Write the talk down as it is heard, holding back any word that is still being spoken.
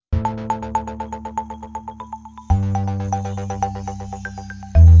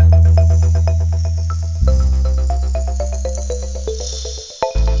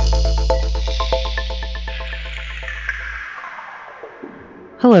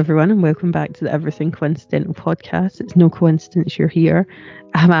Hello, everyone, and welcome back to the Everything Coincidental podcast. It's no coincidence you're here.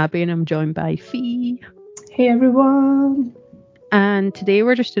 I'm Abby, and I'm joined by Fee. Hey, everyone. And today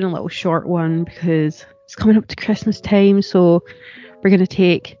we're just doing a little short one because it's coming up to Christmas time. So we're going to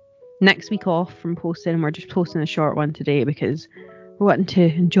take next week off from posting, and we're just posting a short one today because we're wanting to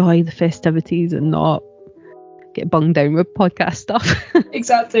enjoy the festivities and not get bunged down with podcast stuff.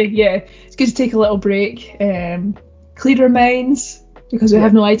 Exactly, yeah. It's good to take a little break, clear our minds, because we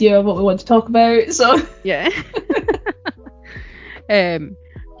have no idea what we want to talk about, so... Yeah.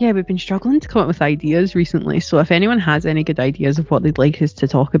 We've been struggling to come up with ideas recently, so if anyone has any good ideas of what they'd like us to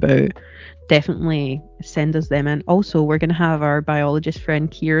talk about, definitely send us them in. Also, we're going to have our biologist friend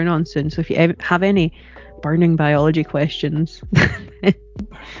Kieran on soon, so if you have any burning biology questions...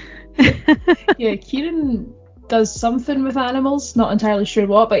 Yeah, Kieran does something with animals, not entirely sure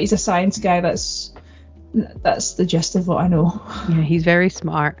what, but he's a science guy. That's the gist of what I know. Yeah, he's very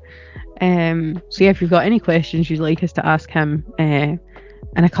smart. If you've got any questions you'd like us to ask him in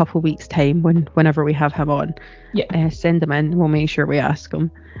a couple of weeks' time, whenever we have him on, send them in. We'll make sure we ask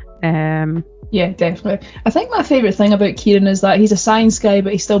him. Yeah, definitely. I think my favourite thing about Kieran is that he's a science guy,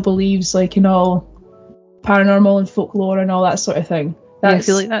 but he still believes in all paranormal and folklore and all that sort of thing. I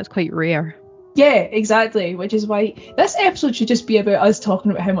feel like that's quite rare. Yeah, exactly. Which is why this episode should just be about us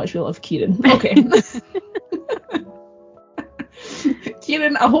talking about how much we love Kieran. Okay.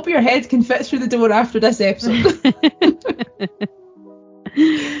 Kieran, I hope your head can fit through the door after this episode.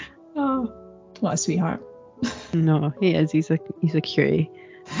 Oh, what a sweetheart. No, he is. He's a cutie.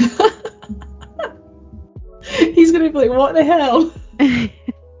 He's gonna be like, what the hell?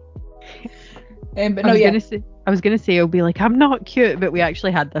 I was gonna say he'll be like, I'm not cute, but we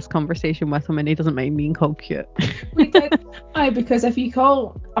actually had this conversation with him, and he doesn't mind being called cute. We did. Because if you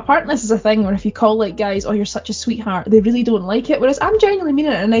call, apparently this is a thing where if you call guys, oh, you're such a sweetheart, they really don't like it. Whereas I'm genuinely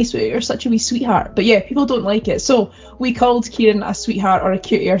meaning it in a nice way. You're such a wee sweetheart. But yeah, people don't like it. So we called Kieran a sweetheart or a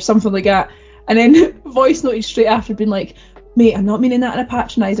cutie or something like that, and then voice noted straight after being like, mate, I'm not meaning that in a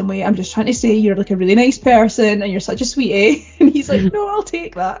patronising way. I'm just trying to say you're a really nice person and you're such a sweetie. And he's like, no, I'll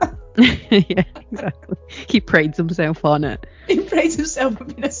take that. Yeah, exactly. He prides himself on it. He prides himself on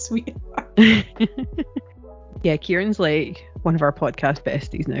being a sweetheart. Yeah, Kieran's one of our podcast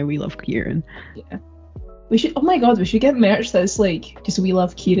besties now. We love Kieran. Yeah. We should, oh my god, we should get merch that's just we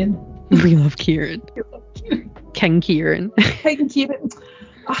love Kieran. We love Kieran. King Kieran. King Kieran.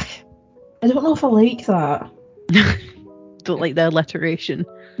 I don't know if I like that. Don't like the alliteration.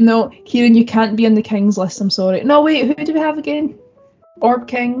 No, Kieran, you can't be on the King's list, I'm sorry. No, wait, who do we have again? Orb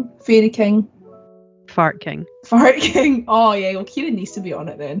King, Fairy King. Fart King. Fart King. Oh yeah, well Kieran needs to be on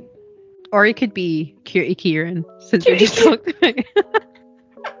it then. Or he could be Cutie Kieran, since we just talked about it.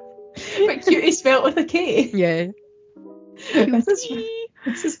 But cutie spelled with a K. Yeah.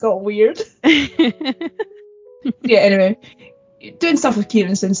 This has got weird. Yeah, anyway. Doing stuff with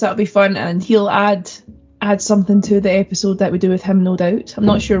Kieran since that'll be fun, and he'll add something to the episode that we do with him, no doubt. I'm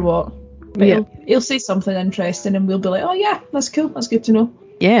not sure what. But he'll say something interesting and we'll be like, oh yeah, that's cool, that's good to know.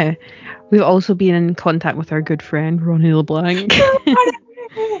 Yeah. We've also been in contact with our good friend Ronnie LeBlanc.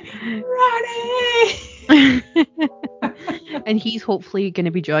 Ronnie! And he's hopefully going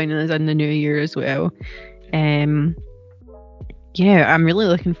to be joining us in the new year as well. Yeah, I'm really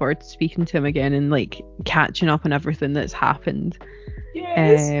looking forward to speaking to him again and catching up on everything that's happened.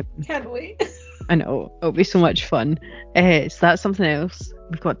 Yes, can't wait. I know, it'll be so much fun. So that's something else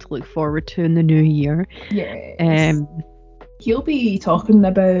we've got to look forward to in the new year. Yes. He'll be talking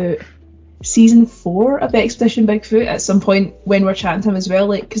about season 4 of Expedition Bigfoot at some point when we're chatting to him as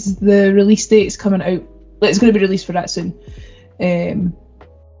well, because the release date is coming out. It's going to be released for that soon.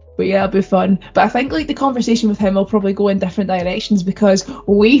 But yeah, it'll be fun. But I think the conversation with him will probably go in different directions because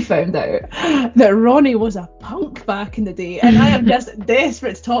we found out that Ronnie was a punk back in the day, and I am just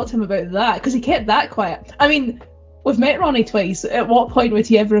desperate to talk to him about that because he kept that quiet. I mean, we've met Ronnie twice. At what point would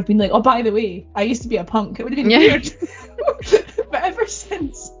he ever have been like, oh, by the way, I used to be a punk? It would have been weird. But ever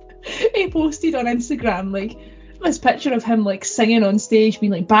since he posted on Instagram this picture of him singing on stage,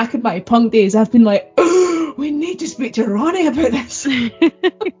 being back in my punk days, I've been like, oh, we need to speak to Ronnie about this.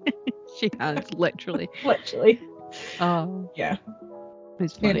 She has, literally. Oh yeah,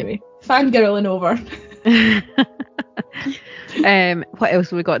 it's funny. Anyway, fangirling over. What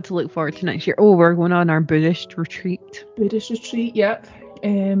else have we got to look forward to next year? Oh, we're going on our Buddhist retreat. Yep.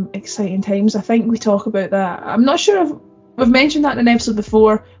 Exciting times. I think we talk about that. I'm not sure if we've mentioned that in an episode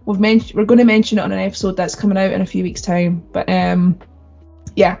before. We're going to mention it on an episode that's coming out in a few weeks' time. But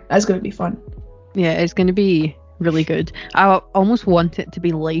yeah, that's going to be fun. Yeah, it's going to be really good. I almost want it to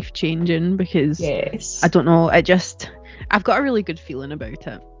be life changing because I don't know. I've got a really good feeling about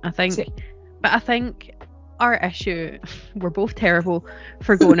it. I think our issue, we're both terrible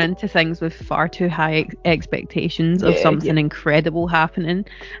for going into things with far too high expectations of something incredible happening.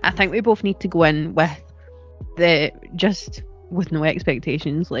 I think we both need to go in with no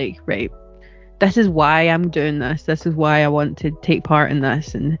expectations, like, right, this is why I'm doing this. This is why I want to take part in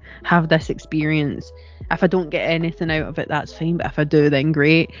this and have this experience. If I don't get anything out of it, that's fine. But if I do, then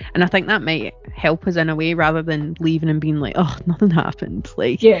great. And I think that might help us in a way, rather than leaving and being like, oh, nothing happened.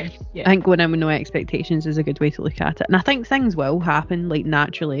 Like, I think going in with no expectations is a good way to look at it. And I think things will happen, like,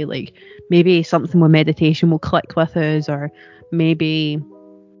 naturally. Like, maybe something with meditation will click with us, or maybe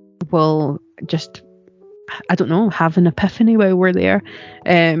we'll just, I don't know, have an epiphany while we're there.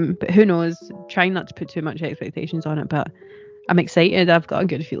 But who knows? Trying not to put too much expectations on it, but I'm excited. I've got a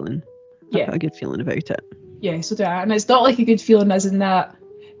good feeling. I've got a good feeling about it. Yeah, so do I. And it's not like a good feeling as in that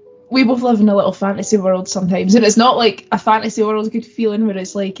we both live in a little fantasy world sometimes. And it's not like a fantasy world good feeling where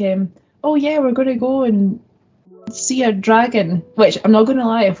it's like, oh yeah, we're going to go and see a dragon. Which, I'm not going to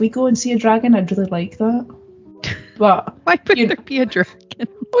lie, if we go and see a dragon, I'd really like that. But why would there be a dragon?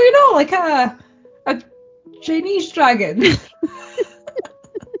 Well, you know, like a Chinese dragon.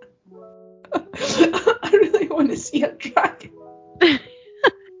 I really want to see a dragon.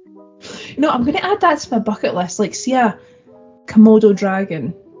 I'm going to add that to my bucket list. Like, see a Komodo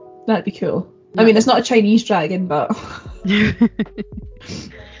dragon. That'd be cool. Yeah. I mean, it's not a Chinese dragon, but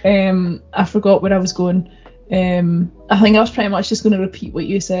I forgot where I was going. I think I was pretty much just going to repeat what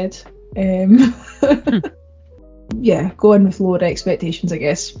you said. Yeah, go in with lower expectations, I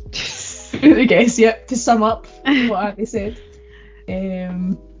guess. To sum up what Abby said.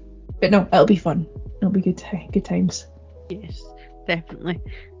 But no, it'll be fun. It'll be good times. Yes, definitely.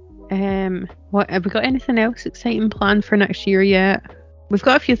 What have we got? Anything else exciting planned for next year yet? We've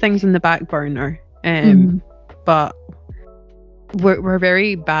got a few things in the back burner, but we're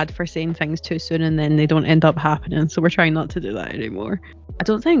very bad for saying things too soon and then they don't end up happening. So we're trying not to do that anymore. I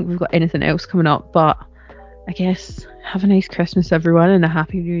don't think we've got anything else coming up, but I guess have a nice Christmas, everyone, and a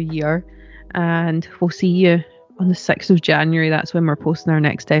happy new year. And we'll see you on the 6th of January. That's when we're posting our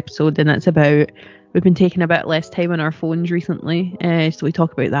next episode, and it's about, we've been taking a bit less time on our phones recently, so we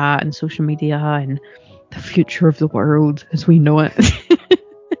talk about that and social media and the future of the world as we know it.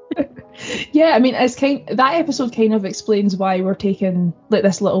 Yeah, I mean, that episode kind of explains why we're taking like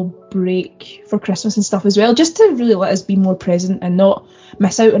this little break for Christmas and stuff as well, just to really let us be more present and not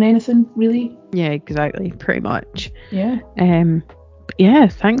miss out on anything, really. Yeah, exactly, pretty much. Yeah. Yeah,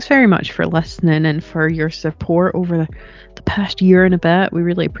 thanks very much for listening and for your support over the past year and a bit. We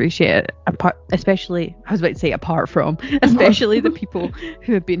really appreciate it. Especially the people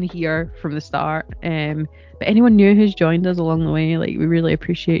who have been here from the start. But anyone new who's joined us along the way, like, we really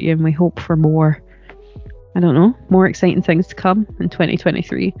appreciate you, and we hope for more, I don't know, more exciting things to come in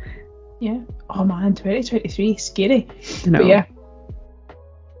 2023. Yeah. Oh man, 2023, scary. I know. But yeah,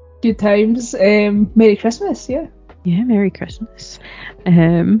 good times. Merry Christmas. Yeah. Yeah, Merry Christmas.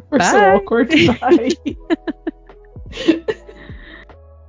 We're bye. so awkward. Bye.